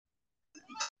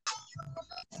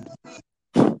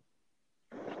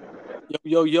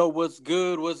Yo, yo, what's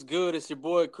good? What's good? It's your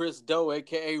boy Chris Doe,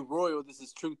 aka Royal. This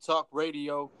is True Talk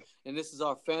Radio, and this is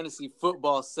our fantasy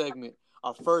football segment.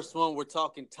 Our first one, we're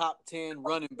talking top 10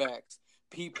 running backs,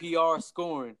 PPR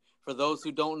scoring. For those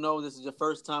who don't know, this is your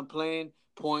first time playing,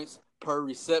 points per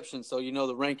reception. So, you know,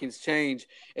 the rankings change.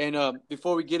 And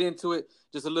before we get into it,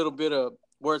 just a little bit of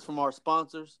words from our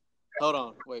sponsors. Hold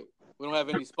on, wait. We don't have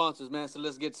any sponsors, man, so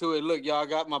let's get to it. Look, y'all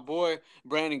got my boy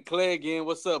Brandon Clegg in.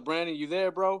 What's up, Brandon? You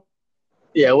there, bro?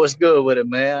 Yeah, what's good with it,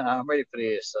 man? I'm ready for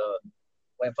this.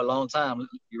 Waiting for a long time.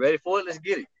 You ready for it? Let's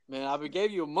get it. Man, I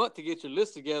gave you a month to get your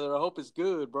list together. I hope it's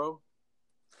good, bro.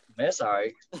 Man, that's all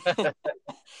right.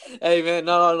 Hey, man,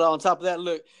 no. On top of that,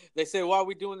 look, they say, why are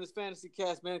we doing this fantasy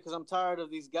cast, man? Because I'm tired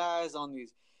of these guys on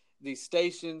these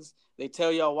stations. They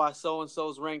tell y'all why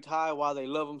so-and-so's ranked high, why they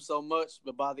love them so much.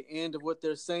 But by the end of what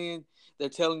they're saying, they're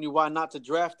telling you why not to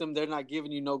draft them. They're not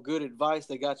giving you no good advice.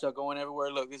 They got y'all going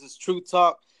everywhere. Look, this is True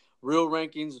Talk, real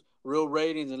rankings, real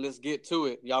ratings, and let's get to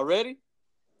it. Y'all ready?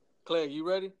 Claire, you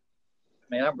ready?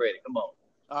 Man, I'm ready. Come on.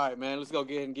 All right, man. Let's go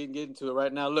get into it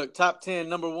right now. Look, top 10,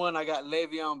 number one, I got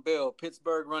Le'Veon Bell,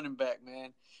 Pittsburgh running back,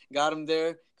 man. Got him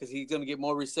there because he's going to get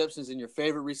more receptions than your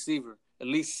favorite receiver, at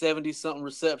least 70-something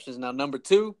receptions. Now, number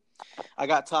two, I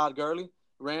got Todd Gurley,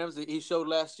 Rams. He showed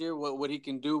last year what he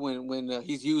can do when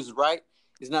he's used right.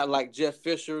 It's not like Jeff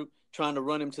Fisher trying to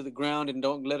run him to the ground and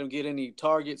don't let him get any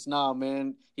targets. Nah,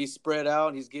 man. He's spread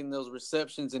out. He's getting those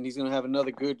receptions, and he's going to have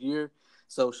another good year.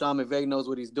 So Sean McVay knows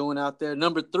what he's doing out there.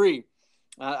 Number three,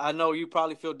 I know you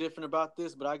probably feel different about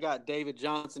this, but I got David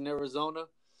Johnson, Arizona,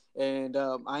 and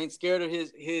I ain't scared of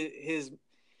his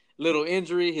little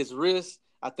injury, his wrist.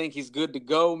 I think he's good to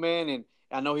go, man. And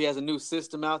I know he has a new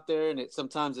system out there, and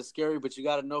sometimes it's scary, but you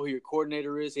got to know who your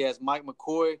coordinator is. He has Mike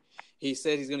McCoy. He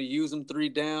said he's going to use him 3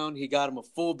 down. He got him a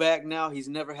fullback now. He's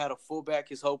never had a fullback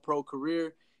his whole pro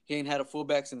career. He ain't had a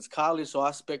fullback since college, so I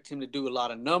expect him to do a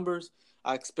lot of numbers.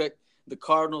 I expect the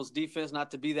Cardinals defense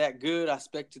not to be that good. I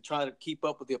expect to try to keep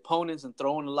up with the opponents and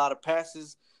throw in a lot of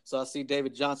passes. So I see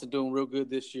David Johnson doing real good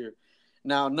this year.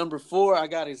 Now, number four, I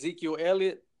got Ezekiel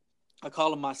Elliott. I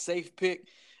call him my safe pick.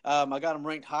 I got him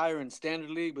ranked higher in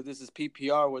standard league, but this is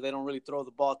PPR where they don't really throw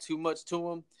the ball too much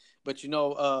to him. But you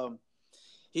know,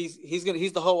 he's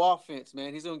the whole offense,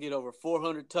 man. He's gonna get over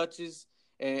 400 touches,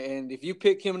 and if you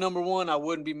pick him number one, I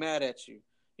wouldn't be mad at you.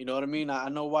 You know what I mean? I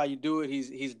know why you do it.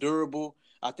 He's durable.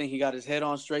 I think he got his head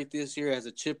on straight this year, has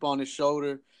a chip on his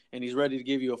shoulder, and he's ready to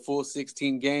give you a full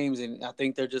 16 games. And I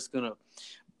think they're just gonna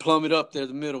plumb it up there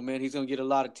the middle, man. He's gonna get a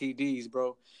lot of TDs,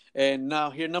 bro. And now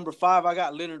here, number five, I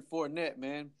got Leonard Fournette,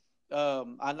 man.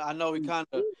 I know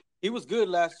he was good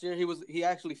last year. He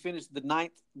actually finished the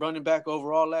ninth running back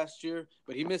overall last year,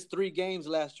 but he missed 3 games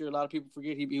last year. A lot of people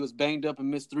forget he was banged up and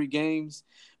missed 3 games,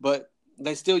 but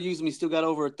they still use him. He still got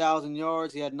over 1,000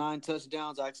 yards. He had 9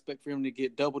 touchdowns. I expect for him to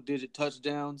get double-digit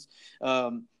touchdowns.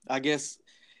 I guess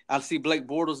I see Blake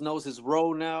Bortles knows his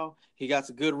role now. He got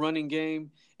a good running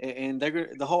game, and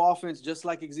the whole offense, just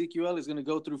like Ezekiel, is going to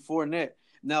go through Fournette.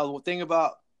 Now, the thing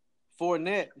about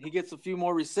Fournette, he gets a few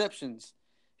more receptions.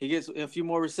 He gets a few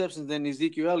more receptions than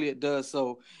Ezekiel Elliott does,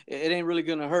 so it ain't really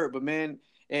gonna hurt. But man,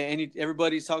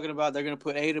 everybody's talking about they're gonna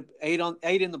put eight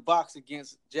in the box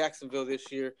against Jacksonville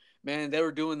this year. Man, they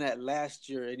were doing that last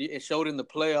year, and it showed in the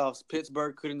playoffs.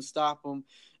 Pittsburgh couldn't stop him.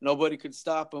 Nobody could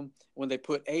stop him when they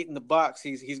put 8 in the box.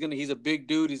 He's a big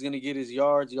dude. He's gonna get his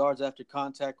yards. Yards after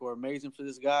contact were amazing for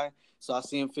this guy. So I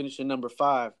see him finishing number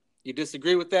 5. You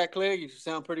disagree with that, Clay? You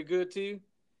sound pretty good to you.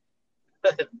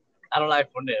 I don't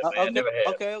like Fournette, man. Okay, Never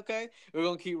have. okay. We're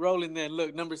gonna keep rolling then.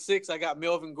 Look, number 6, I got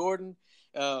Melvin Gordon.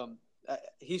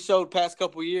 He showed past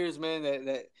couple years, man,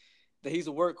 that he's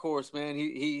a workhorse, man.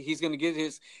 He's gonna get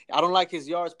his. I don't like his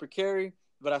yards per carry,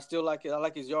 but I still like it. I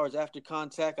like his yards after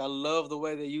contact. I love the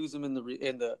way they use him in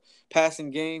the passing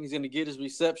game. He's gonna get his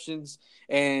receptions,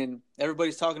 and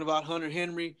everybody's talking about Hunter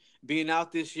Henry being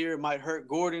out this year. It might hurt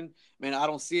Gordon, man. I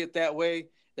don't see it that way.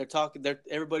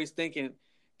 Everybody's thinking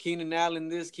Keenan Allen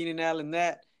this, Keenan Allen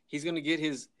that. He's going to get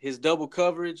his double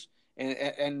coverage,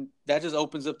 and that just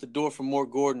opens up the door for more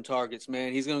Gordon targets,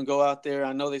 man. He's going to go out there.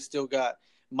 I know they still got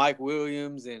Mike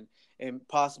Williams and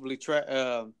possibly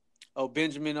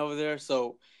Benjamin over there.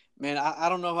 So, man, I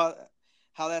don't know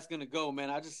how that's going to go, man.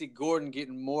 I just see Gordon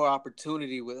getting more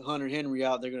opportunity with Hunter Henry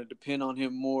out. They're going to depend on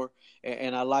him more,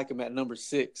 and I like him at number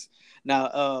 6.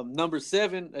 Now, number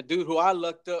 7, a dude who I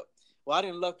lucked up. Well, I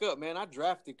didn't luck up, man. I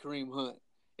drafted Kareem Hunt.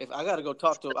 if I gotta go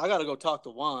talk to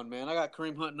Juan, man. I got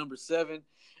Kareem Hunt number 7.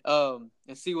 And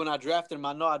see, when I drafted him,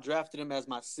 I know I drafted him as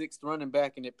my 6th running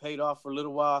back, and it paid off for a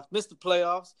little while. Missed the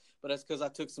playoffs, but that's because I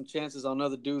took some chances on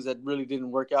other dudes that really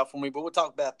didn't work out for me. But we'll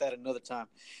talk about that another time.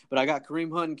 But I got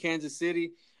Kareem Hunt in Kansas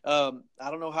City. I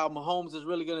don't know how Mahomes is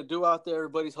really going to do out there.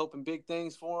 Everybody's hoping big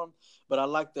things for him, but I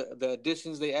like the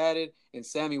additions they added in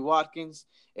Sammy Watkins,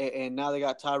 and now they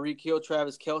got Tyreek Hill,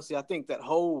 Travis Kelce. I think that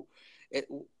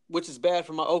which is bad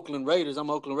for my Oakland Raiders. I'm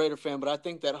an Oakland Raider fan, but I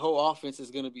think that whole offense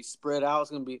is going to be spread out. It's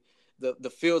going to be the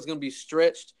field's going to be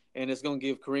stretched, and it's going to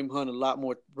give Kareem Hunt a lot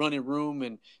more running room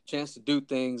and chance to do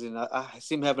things. And I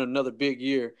see him having another big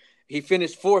year. He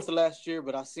finished 4th last year,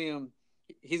 but I see him.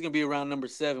 He's going to be around number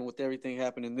 7 with everything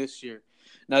happening this year.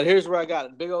 Now, here's where I got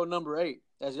it. Big old number 8.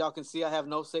 As y'all can see, I have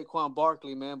no Saquon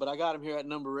Barkley, man, but I got him here at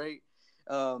number 8.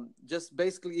 Just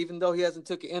basically, even though he hasn't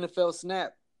took an NFL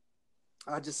snap,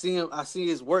 I just see him. I see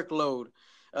his workload.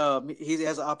 He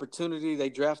has an opportunity. They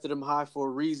drafted him high for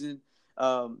a reason.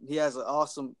 He has an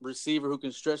awesome receiver who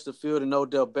can stretch the field, and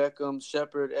Odell Beckham,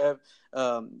 Shepard,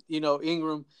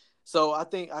 Ingram. So I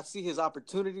think I see his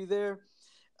opportunity there.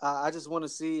 I just want to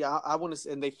see. I want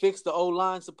to, and they fixed the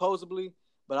O-line supposedly,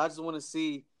 but I just want to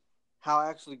see how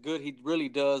actually good he really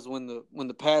does when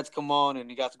the pads come on and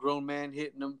he got the grown man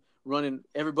hitting them,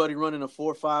 everybody running a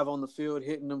 4.5 on the field,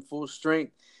 hitting them full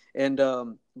strength. And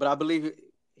but I believe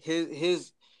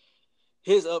his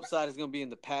upside is going to be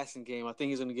in the passing game. I think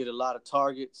he's going to get a lot of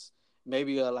targets,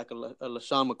 maybe like a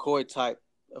LaShawn McCoy type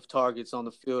of targets on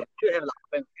the field. They could have an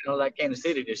offense kind of like Kansas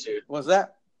City this year. What's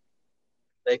that?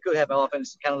 They could have an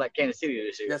offense kind of like Kansas City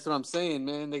this year. That's what I'm saying,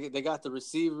 man. They got the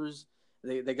receivers,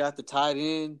 they got the tight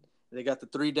end, they got the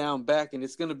 3 down back, and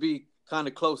it's going to be kind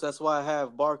of close. That's why I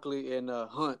have Barkley and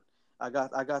Hunt. I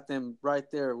got them right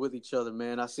there with each other,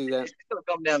 man. I see that. It's going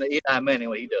to come down to Eli Manning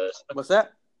what he does. What's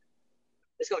that?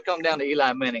 It's going to come down to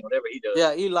Eli Manning, whatever he does.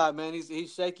 Yeah, Eli, man,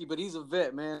 he's shaky, but he's a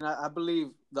vet, man. I believe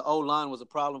the O-line was a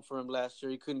problem for him last year.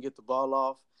 He couldn't get the ball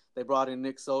off. They brought in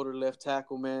Nick Solder, left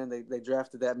tackle, man. They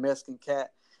drafted that Mexican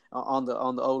cat on the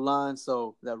O-line,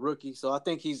 so that rookie. So I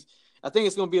think it's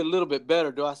going to be a little bit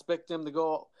better. Do I expect them to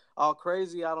go all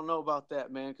crazy? I don't know about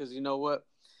that, man, because you know what?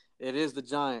 It is the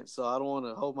Giants, so I don't want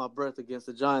to hold my breath against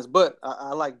the Giants. But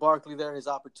I like Barkley there. His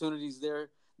opportunities there.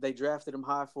 They drafted him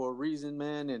high for a reason,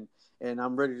 man, and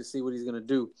I'm ready to see what he's going to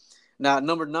do. Now, at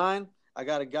number 9, I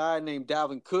got a guy named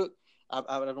Dalvin Cook.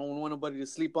 I don't want nobody to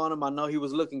sleep on him. I know he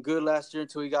was looking good last year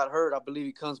until he got hurt. I believe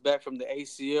he comes back from the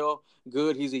ACL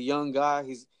good. He's a young guy.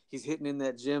 He's hitting in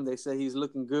that gym. They say he's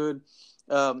looking good.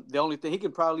 The only thing, he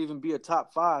can probably even be a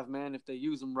top 5, man, if they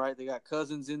use him right. They got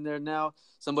Cousins in there now,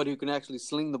 somebody who can actually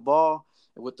sling the ball.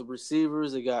 And with the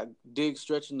receivers, they got Diggs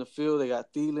stretching the field. They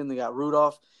got Thielen. They got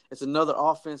Rudolph. It's another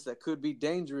offense that could be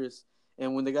dangerous.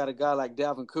 And when they got a guy like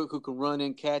Dalvin Cook who can run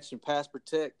in, catch, and pass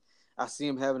protect, I see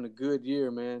him having a good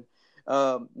year, man.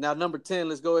 Now, number 10,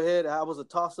 let's go ahead. I was a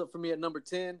toss-up for me at number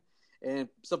 10. And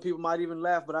some people might even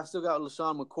laugh, but I still got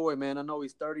LaShawn McCoy, man. I know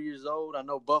he's 30 years old. I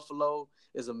know Buffalo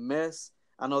is a mess.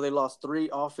 I know they lost 3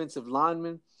 offensive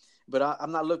linemen, but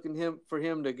I'm not looking for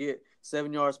him to get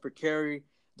 7 yards per carry.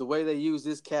 The way they use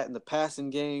this cat in the passing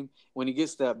game, when he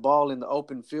gets that ball in the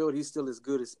open field, he's still as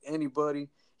good as anybody.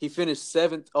 He finished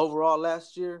 7th overall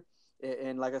last year.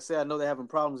 And like I said, I know they're having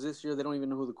problems this year. They don't even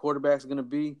know who the quarterback's going to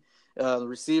be. The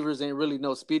receivers ain't really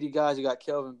no speedy guys. You got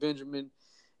Kelvin Benjamin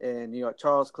and you know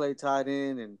Charles Clay tight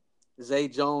end and Zay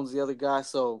Jones, the other guy.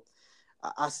 So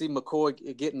I see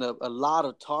McCoy getting a lot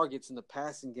of targets in the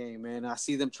passing game, man. I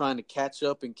see them trying to catch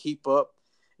up and keep up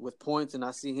with points, and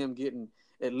I see him getting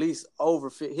at least over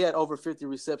 50. He had over 50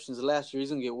 receptions last year. He's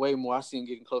going to get way more. I see him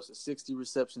getting close to 60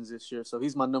 receptions this year. So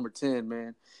he's my number 10,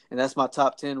 man. And that's my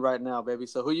top 10 right now, baby.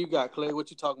 So who you got, Clay?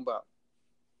 What you talking about?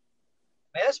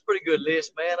 Man, that's a pretty good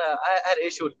list, man. I had an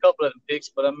issue with a couple of the picks,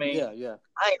 but I mean, yeah.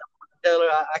 I ain't a teller.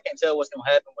 I can't tell what's going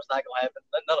to happen, what's not going to happen.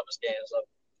 None of us can. So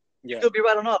you could be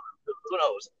right or not. Who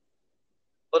knows?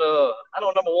 But I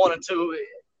know number 1 and 2.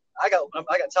 I got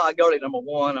Todd Gurley number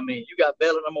 1. I mean, you got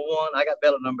Bell at number 1. I got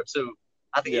Bell at number 2.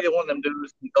 I think either one of them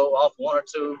dudes can go off 1 or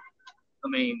 2. I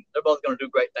mean, they're both going to do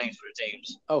great things for the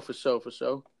teams. Oh, for sure.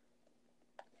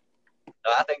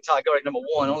 I think Todd Gurley number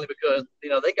 1 only because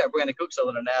they got Brandon Cooks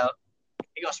over there now.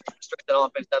 He's going to stretch that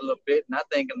offense out a little bit, and I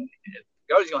think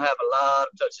Gurley's going to have a lot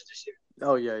of touches this year.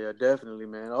 Oh yeah, definitely,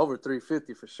 man. Over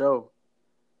 350 for sure.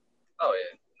 Oh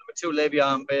yeah. Number 2,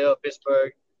 Le'Veon Bell,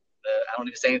 Pittsburgh. I don't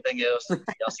need to say anything else.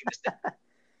 Y'all see this thing.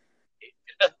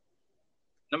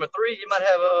 Number 3, you might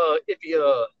have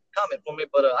iffy comment for me,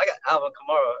 but I got Alvin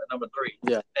Kamara at number 3.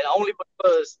 Yeah. And only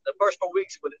because the first 4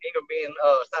 weeks with Ingram being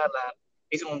sidelined,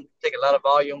 he's going to take a lot of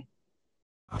volume.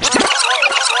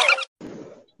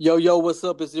 Yo, what's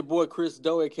up? It's your boy Chris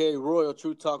Doe, aka Royal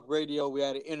True Talk Radio. We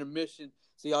had an intermission.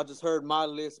 So y'all just heard my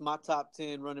list, my top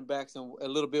 10 running backs, and a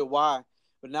little bit why.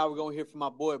 But now we're going to hear from my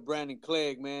boy Brandon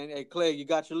Clegg, man. Hey, Clegg, you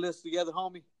got your list together,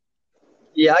 homie?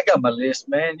 Yeah, I got my list,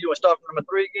 man. You want to start from number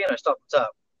 3 again or start from the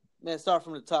top? Man, start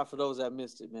from the top for those that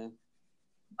missed it, man.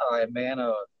 All right, man.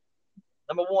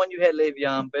 Number 1, you had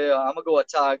Le'Veon Bell. I'm going to go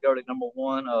with Todd Gurley, number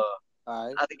 1. All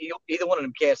right. I think either one of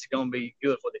them cats is going to be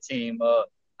good for the team.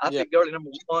 I think Gurley number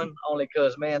 1 only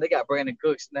because, man, they got Brandon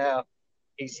Cooks now.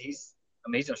 He's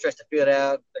going to stretch the field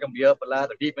out. They're going to be up a lot.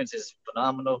 The defense is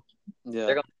phenomenal. Yeah.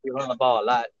 They're going to be running the ball a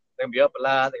lot. They're going to be up a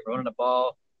lot. They're running the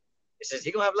ball. It's just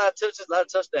he's going to have a lot of touches, a lot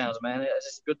of touchdowns, man. It's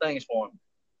just good things for him.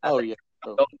 Yeah.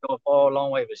 Go far a long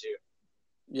way this year.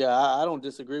 Yeah, I don't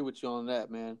disagree with you on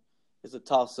that, man. It's a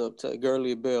toss-up to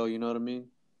Gurley and Bell, you know what I mean?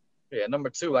 Yeah, number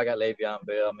 2, I got Le'Veon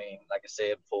Bell. I mean, like I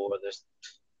said before, this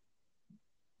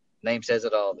name says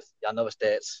it all. Y'all know his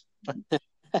stats.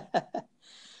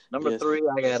 Number 3,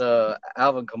 I got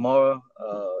Alvin Kamara.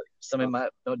 Some of you might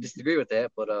don't disagree with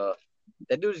that, but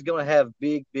that dude is going to have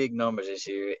big numbers this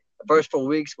year. The first 4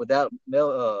 weeks without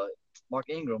Mark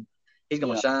Ingram, he's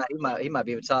going to shine. He might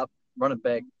be the top running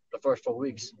back the first 4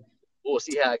 weeks. We'll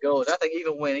see how it goes. I think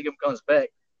even when Ingram comes back,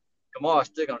 Kamara's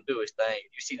still going to do his thing.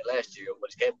 You've seen it last year,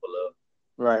 what he's capable of.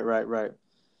 Right.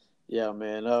 Yeah,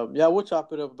 man. We'll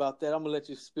chop it up about that. I'm going to let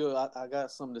you spill. I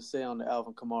got something to say on the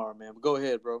Alvin Kamara, man. But go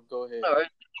ahead, bro. Go ahead. All right.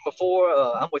 Number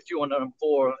 4, I'm with you on number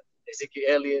 4, Ezekiel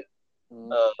Elliott.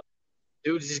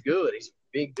 Dude is just good. He's a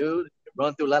big dude. He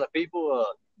run through a lot of people.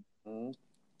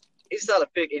 He's a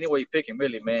solid pick anywhere you pick him,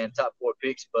 really, man. Top 4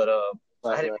 picks. But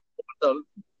I had him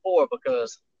 4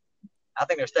 because I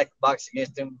think they're stacked the box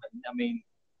against him. I mean,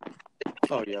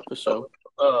 oh yeah, for sure.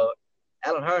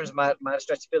 Allen Hurns might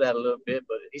stretch the field out a little bit,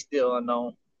 but he's still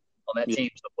unknown on that team.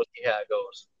 So we'll see how it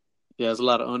goes. Yeah, there's a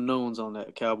lot of unknowns on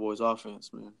that Cowboys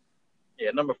offense, man.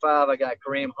 Yeah, number 5, I got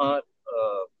Kareem Hunt.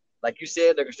 Like you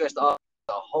said, they're gonna stretch the offense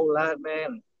a whole lot,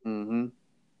 man. Mm-hmm.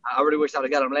 I really wish I'd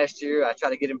have got him last year. I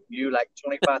tried to get him from you like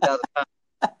 25,000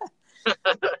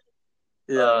 times.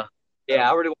 Yeah,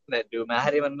 I really wanted that dude, man. I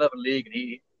had him in another league, and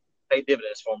he paid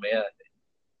dividends for me.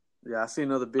 Yeah, I see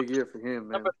another big year for him,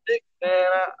 man. Number 6, man,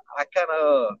 I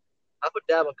put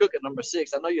Dalvin Cook at number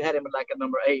 6. I know you had him at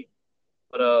number 8,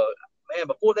 but man,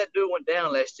 before that dude went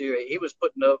down last year, he was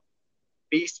putting up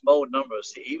beast mode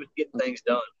numbers. He was getting things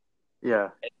done. Yeah,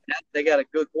 and they got a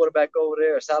good quarterback over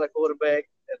there, a solid quarterback,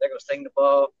 and they're gonna sling the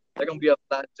ball. They're gonna be up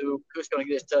a lot too. Cook's gonna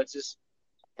get his touches.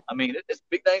 I mean, it's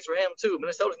big things for him too.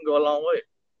 Minnesota can go a long way.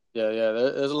 Yeah,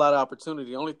 there's a lot of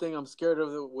opportunity. The only thing I'm scared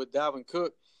of with Dalvin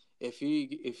Cook, if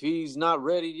he's not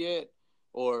ready yet,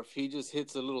 or if he just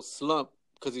hits a little slump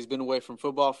because he's been away from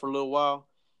football for a little while,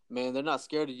 man, they're not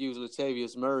scared to use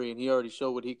Latavius Murray, and he already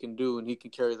showed what he can do, and he can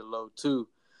carry the load too.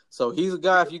 So he's a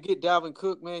guy. If you get Dalvin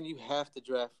Cook, man, you have to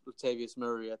draft Latavius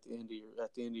Murray at the end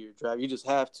of your draft. You just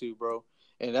have to, bro.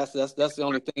 And that's the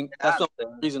only thing. That's the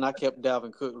only reason I kept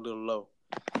Dalvin Cook a little low.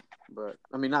 But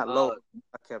I mean, not low.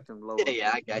 I kept him low.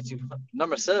 Yeah, I got you.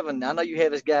 Number 7. I know you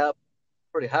have this guy up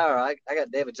pretty high. I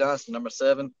got David Johnson, number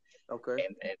 7. Okay.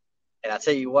 And I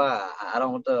tell you why. I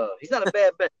don't. He's not a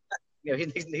bad bet. You know,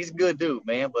 he's a good dude,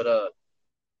 man. But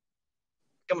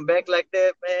coming back like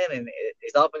that, man, and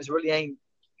his offense really ain't.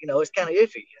 You know, it's kind of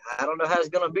iffy. I don't know how it's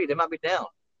going to be. They might be down.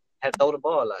 Have to throw the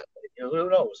ball a lot. You know, who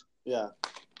knows? Yeah.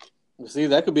 See,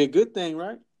 that could be a good thing,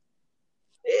 right?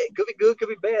 It could be good, could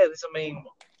be bad. I mean,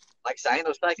 like saying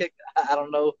no psychic, I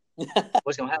don't know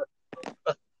what's going to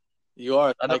happen. You are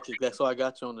a psychic. That's why I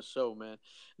got you on the show, man.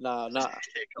 Nah,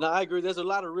 I agree. There's a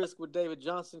lot of risk with David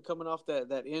Johnson coming off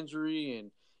that injury.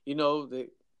 And, you know, they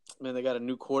got a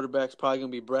new quarterback. It's probably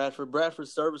going to be Bradford.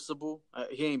 Bradford's serviceable.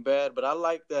 He ain't bad. But I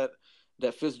like that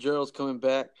Fitzgerald's coming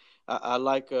back. I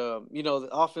like, the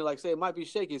offense, like I say, it might be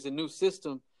shaky. It's a new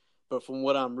system. But from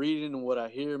what I'm reading and what I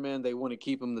hear, man, they want to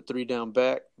keep him the 3 down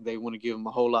back. They want to give him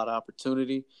a whole lot of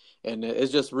opportunity. And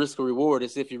it's just risk or reward.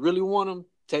 It's if you really want him,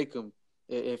 take him.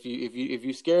 If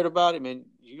you're scared about it, man,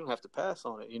 you're going to have to pass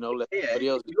on it. You know, let everybody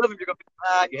else. You love him, you're going to pick him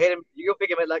high. You hate him, you're going to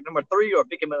pick him at like number 3 or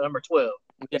pick him at number 12.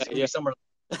 Yeah. Somewhere.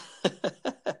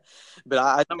 But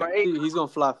I number 8. He's going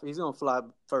to fly. He's going to fly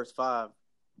first 5.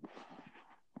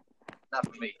 Not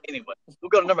for me. Anyway, we'll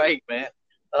go to number 8, man.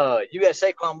 You got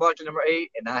Saquon Barkley number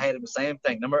 8, and I had him the same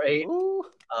thing, number 8. Only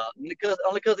because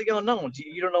he's unknown.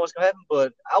 You don't know what's gonna happen.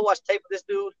 But I watched tape of this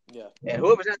dude. Yeah. And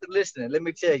whoever's out there listening, let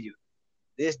me tell you,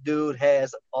 this dude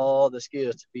has all the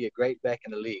skills to be a great back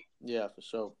in the league. Yeah, for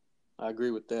sure. I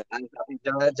agree with that. I think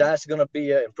Giants are gonna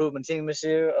be an improvement team this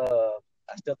year.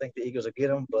 I still think the Eagles will get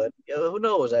him, but who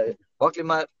knows? Barkley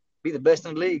might be the best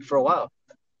in the league for a while.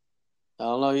 I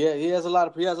don't know. Yeah, he has a lot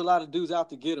of dudes out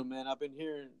to get him, man. I've been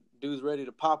hearing dudes ready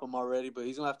to pop him already, but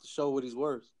he's gonna have to show what he's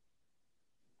worth.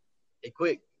 Hey,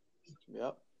 quick.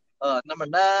 Yep. Number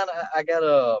 9, I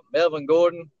got Melvin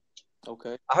Gordon.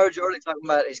 Okay. I heard you earlier talking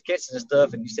about his catching and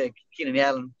stuff, and you said Keenan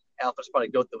Allen Alpha's probably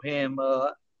go through him.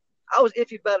 I was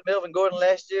iffy about Melvin Gordon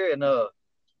last year, and I'm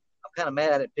kind of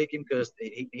mad I didn't pick him because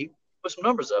he put some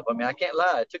numbers up. I mean, I can't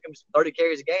lie. It took him 30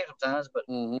 carries a game sometimes, but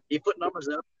he put numbers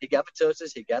up. He got the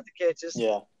touches. He got the catches.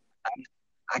 Yeah.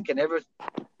 I can never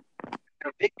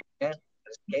pick him, man. I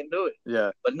just can't do it.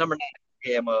 Yeah. But number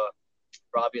 9, him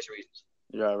for obvious reasons.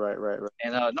 Yeah, right.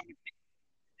 And number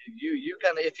 10, you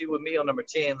kind of iffy with me on number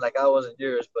 10, like I wasn't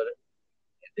yours, but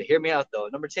to hear me out though.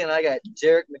 Number 10, I got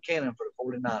Jerick McKinnon for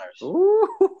the 49ers. Ooh.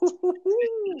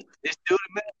 This dude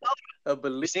in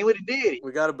Minnesota. You seen what he did?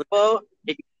 We got to. Well,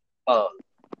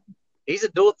 he's a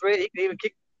dual threat. He can even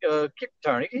kick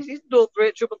return. He's a dual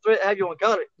threat, triple threat, however you want to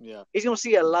call it. Yeah. He's gonna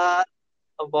see a lot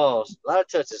of balls, a lot of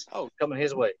touches coming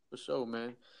his way. For sure,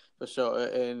 man. For sure.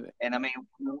 And I mean,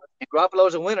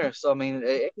 Garoppolo's a winner, so I mean,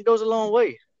 it goes a long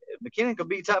way. McKinnon could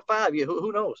be top 5. Yeah,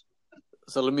 who knows?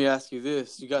 So let me ask you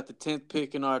this: you got the 10th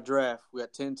pick in our draft. We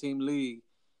got 10-team league.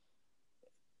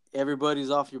 Everybody's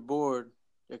off your board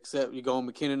except you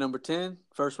going McKinnon number 10,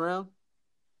 first round.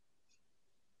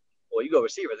 Well, you go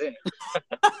receiver then.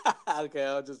 Okay,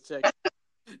 I'll just check.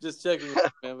 Just checking,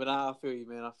 man. But I feel you,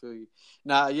 man. I feel you.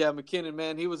 Nah, yeah, McKinnon,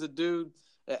 man. He was a dude.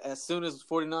 As soon as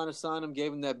 49ers signed him,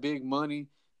 gave him that big money.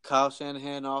 Kyle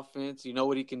Shanahan offense. You know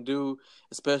what he can do,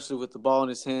 especially with the ball in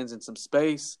his hands and some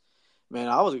space. Man,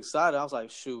 I was excited. I was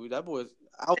like, shoot, that boy.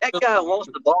 That guy wants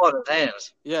the ball in his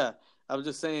hands. Yeah, I was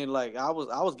just saying, like, I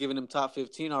was giving him top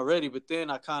 15 already, but then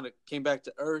I kind of came back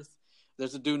to earth.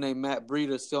 There's a dude named Matt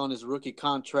Breida still on his rookie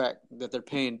contract that they're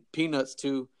paying peanuts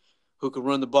to, who can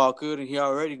run the ball good, and he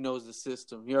already knows the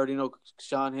system. He already knows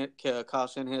Kyle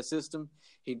Shanahan's system.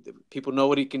 People know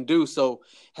what he can do. So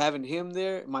having him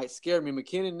there might scare me.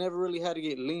 McKinnon never really had to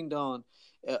get leaned on,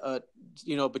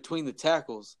 between the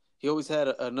tackles. He always had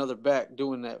another back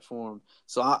doing that for him.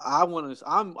 So I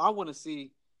want to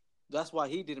see. That's why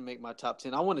he didn't make my top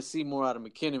 10. I want to see more out of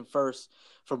McKinnon first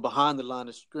from behind the line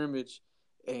of scrimmage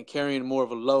and carrying more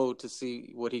of a load to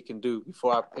see what he can do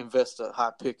before I invest a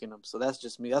high pick in him. So that's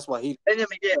just me. That's why he. And I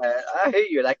mean, yeah, I hear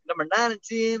you. Like number 9 and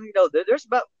 10, there's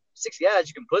about 6 guys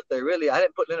you can put there. Really, I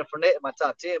didn't put Leonard Fournette in my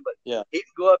top 10, but yeah, he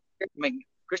can go up. I mean,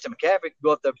 Christian McCaffrey can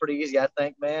go up there pretty easy, I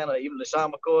think, man. Or even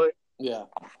LaShawn McCoy. Yeah.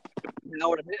 You know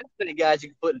what I mean? There's plenty guys you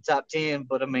can put in the top 10,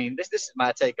 but I mean, this is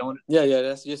my take on it. Yeah,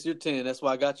 that's just your 10. That's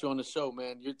why I got you on the show,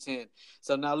 man. You're 10.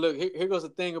 So now look, here goes the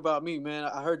thing about me, man.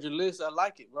 I heard your list. I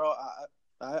like it, bro.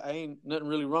 I ain't nothing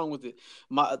really wrong with it.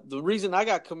 The reason I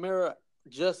got Kamara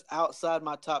just outside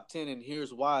my top 10, and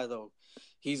here's why, though.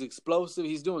 He's explosive.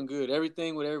 He's doing good.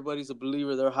 Everything with everybody's a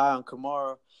believer. They're high on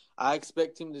Kamara. I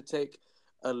expect him to take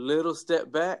a little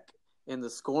step back in the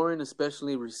scoring,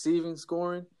 especially receiving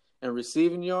scoring and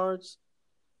receiving yards.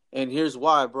 And here's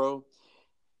why, bro.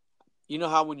 You know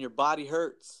how when your body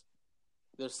hurts,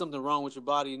 there's something wrong with your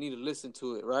body. You need to listen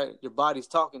to it, right? Your body's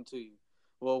talking to you.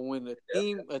 Well, when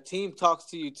a team talks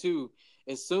to you too,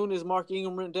 as soon as Mark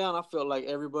Ingram went down, I felt like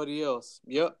everybody else.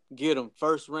 Yep, get him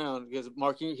first round because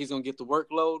Mark Ingram, he's gonna get the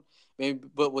workload. Maybe,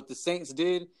 but what the Saints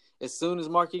did, as soon as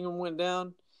Mark Ingram went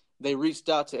down, they reached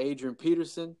out to Adrian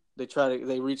Peterson. They tried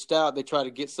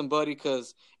to get somebody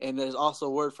and there's also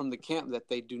word from the camp that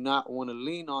they do not want to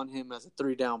lean on him as a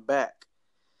 3-down back.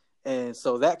 And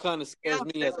so that kind of scares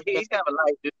me. He's kind of a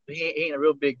light dude. He ain't a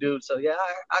real big dude. So, yeah,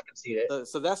 I can see that.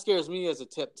 So that scares me as a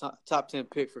top 10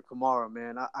 pick for Kamara,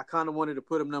 man. I kind of wanted to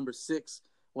put him number 6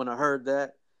 when I heard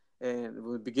that and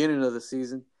the beginning of the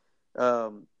season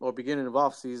or beginning of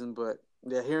off season. But,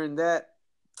 yeah, hearing that,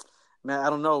 man, I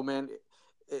don't know, man.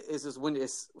 It's just when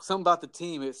it's something about the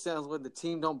team. It sounds when the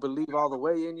team don't believe all the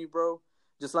way in you, bro.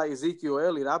 Just like Ezekiel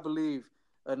Elliott, I believe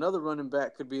another running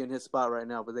back could be in his spot right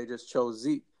now, but they just chose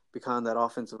Zeke behind that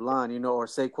offensive line, or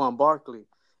Saquon Barkley.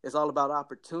 It's all about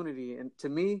opportunity. And to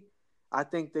me, I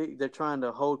think they're trying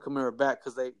to hold Kamara back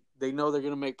because they know they're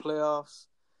going to make playoffs,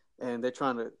 and they're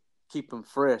trying to keep him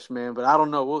fresh, man. But I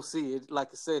don't know. We'll see.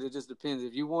 Like I said, it just depends.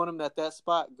 If you want him at that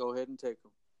spot, go ahead and take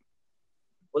him.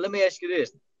 Well, let me ask you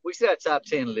this. We see our top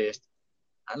 10 list.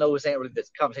 I know this ain't really the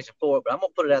conversation for it, but I'm going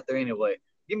to put it out there anyway.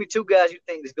 Give me 2 guys you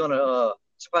think is going to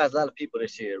surprise a lot of people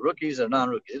this year, rookies or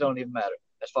non-rookies. It don't even matter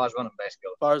as far as running backs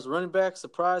go. As far as running backs,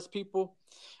 surprise people?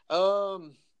 Well,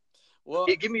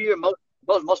 give me your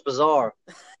most bizarre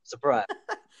surprise.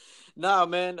 Nah,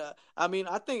 man. I mean,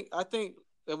 I think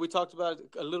that we talked about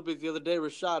it a little bit the other day,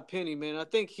 Rashad Penny, man. I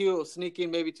think he'll sneak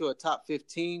in maybe to a top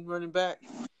 15 running back.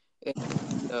 And,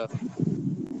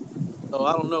 Oh,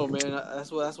 I don't know, man.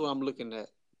 That's what I'm looking at.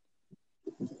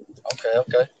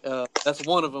 Okay. That's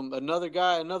one of them. Another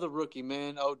guy, another rookie,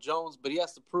 man. Oh, Jones, but he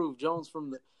has to prove. Jones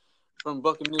from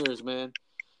Buccaneers, man.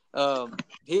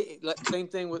 He same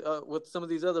thing with some of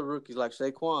these other rookies like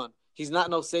Saquon. He's not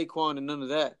no Saquon and none of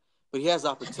that, but he has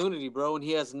opportunity, bro, and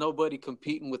he has nobody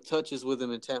competing with touches with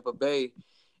him in Tampa Bay.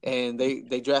 And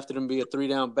they drafted him to be a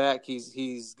 3-down back.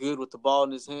 He's good with the ball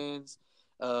in his hands,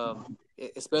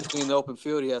 especially in the open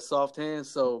field. He has soft hands,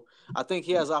 so I think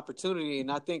he has opportunity.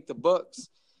 And I think the Bucs,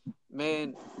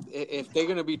 man, if they're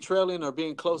gonna be trailing or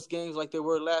being close games like they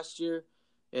were last year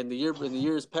and the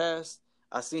years past,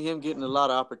 I see him getting a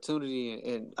lot of opportunity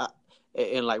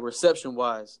and like reception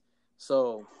wise.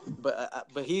 So,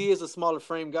 but he is a smaller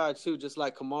frame guy too, just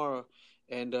like Kamara.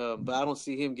 And but I don't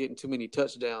see him getting too many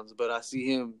touchdowns. But I see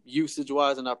him usage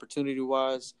wise and opportunity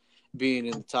wise being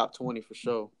in the top 20 for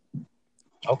sure.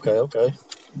 Okay.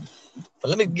 But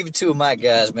let me give you two of my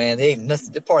guys, man. They ain't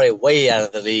nothing. They're probably way out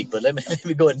of the league, but let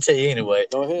me go ahead and tell you anyway.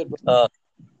 Go ahead, bro.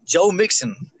 Joe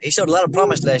Mixon. He showed a lot of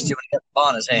promise last year when he got the ball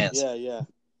in his hands. Yeah.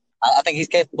 I think he's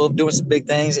capable of doing some big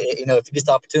things, if he gets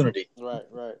the opportunity. Right.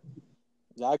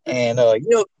 And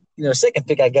second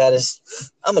pick I got is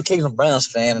I'm a Cleveland Browns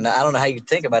fan, and I don't know how you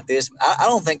think about this. I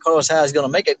don't think Carlos Hyde is going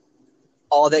to make it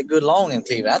all that good long in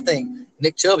Cleveland. I think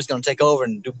Nick Chubb is going to take over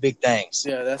and do big things.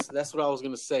 Yeah, that's what I was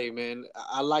going to say, man.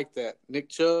 I like that. Nick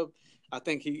Chubb, I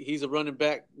think he's a running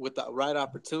back with the right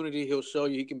opportunity. He'll show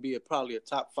you he can be probably a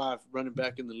top 5 running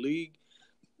back in the league.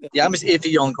 Yeah, I'm just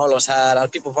iffy on Carlos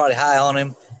Hyde. People are probably high on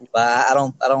him, but I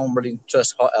don't really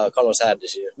trust Carlos Hyde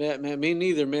this year. Man, me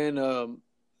neither, man.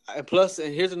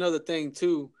 And here's another thing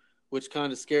too, which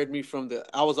kind of scared me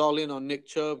I was all in on Nick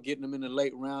Chubb, getting him in the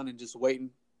late round and just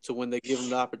waiting to when they give him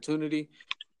the opportunity.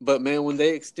 But man, when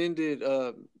they extended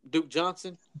Duke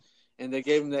Johnson and they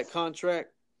gave him that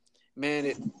contract,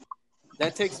 man,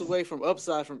 that takes away from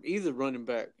upside from either running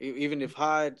back. Even if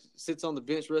Hyde sits on the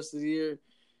bench the rest of the year,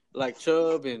 like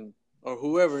Chubb or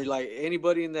whoever, like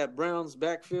anybody in that Browns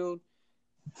backfield,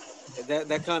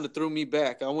 that kind of threw me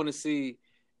back. I want to see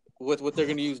what they're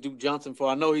going to use Duke Johnson for.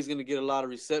 I know he's going to get a lot of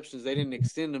receptions. They didn't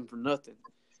extend him for nothing.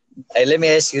 Hey, let me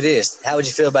ask you this. How would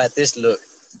you feel about this look?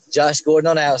 Josh Gordon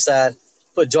on the outside,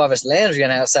 put Jarvis Landry on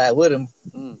the outside with him,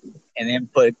 and then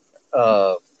put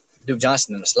Duke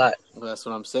Johnson in the slot. Well, that's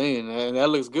what I'm saying. And that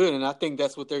looks good, and I think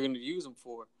that's what they're going to use him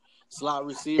for. Slot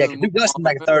receiver. Yeah, Duke Johnson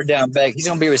like a third down back. He's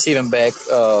going to be receiving back.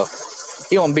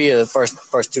 He won't be the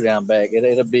first 2 down back.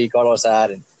 It'll be Carlos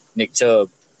Hyde and Nick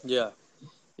Chubb.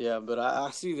 Yeah, but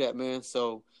I see that, man.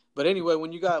 So, but anyway,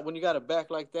 when you got a back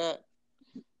like that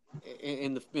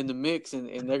in the mix,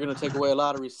 and they're gonna take away a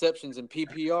lot of receptions and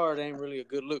PPR, it ain't really a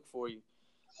good look for you.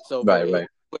 So, right.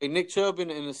 Nick Chubb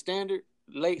in a standard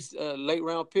late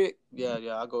round pick. Yeah,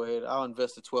 I'll go ahead. I'll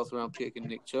invest a 12th round pick in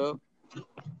Nick Chubb.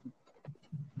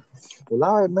 Well,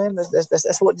 all right, man.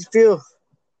 That's what you feel.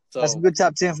 So, that's a good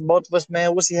top 10 for both of us,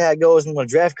 man. We'll see how it goes when the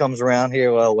draft comes around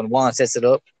here. When Juan sets it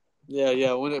up.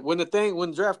 Yeah. When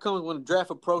the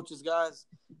draft approaches, guys,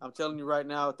 I'm telling you right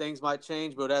now, things might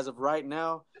change. But as of right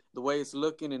now, the way it's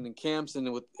looking and in camps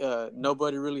and with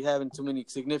nobody really having too many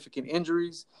significant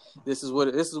injuries, this is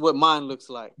what mine looks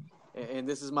like, and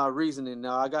this is my reasoning.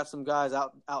 Now I got some guys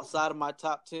outside of my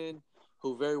top 10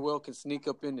 who very well can sneak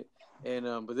up in it,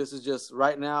 and but this is just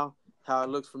right now how it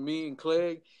looks for me and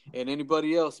Clegg and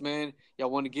anybody else, man. Y'all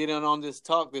want to get in on this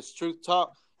talk, this truth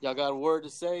talk? Y'all got a word to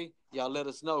say? Y'all let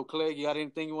us know. Clegg, you got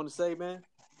anything you want to say, man?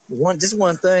 One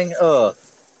thing.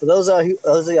 For those of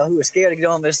y'all who are scared to get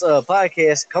on this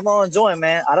podcast, come on, join,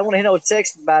 man. I don't want to hear no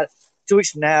text about 2 weeks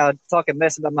from now talking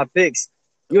mess about my picks.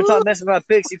 You're talking mess about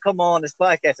my picks, you come on this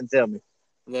podcast and tell me.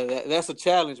 That's a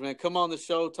challenge, man. Come on the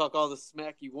show, talk all the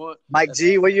smack you want. Mike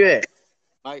G, where you at?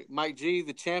 Mike G,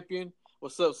 the champion.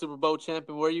 What's up, Super Bowl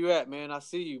champion? Where you at, man? I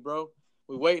see you, bro.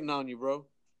 We're waiting on you, bro.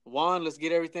 Juan, let's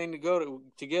get everything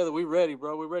together. We ready,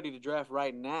 bro. We're ready to draft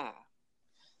right now.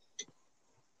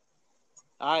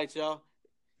 All right, y'all.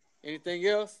 Anything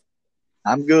else?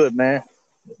 I'm good, man.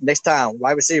 Next time,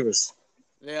 wide receivers.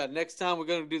 Yeah, next time we're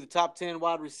going to do the top 10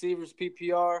 wide receivers,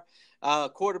 PPR.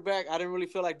 Quarterback, I didn't really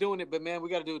feel like doing it, but, man, we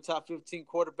got to do a top 15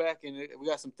 quarterback, and we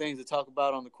got some things to talk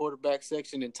about on the quarterback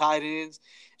section and tight ends.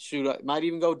 Shoot, I might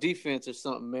even go defense or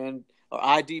something, man, or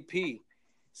IDP.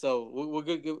 So we're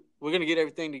going to get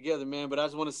everything together, man. But I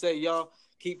just want to say, y'all,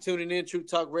 keep tuning in. True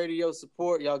Talk Radio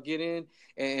support. Y'all get in,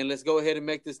 and let's go ahead and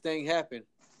make this thing happen.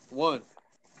 1.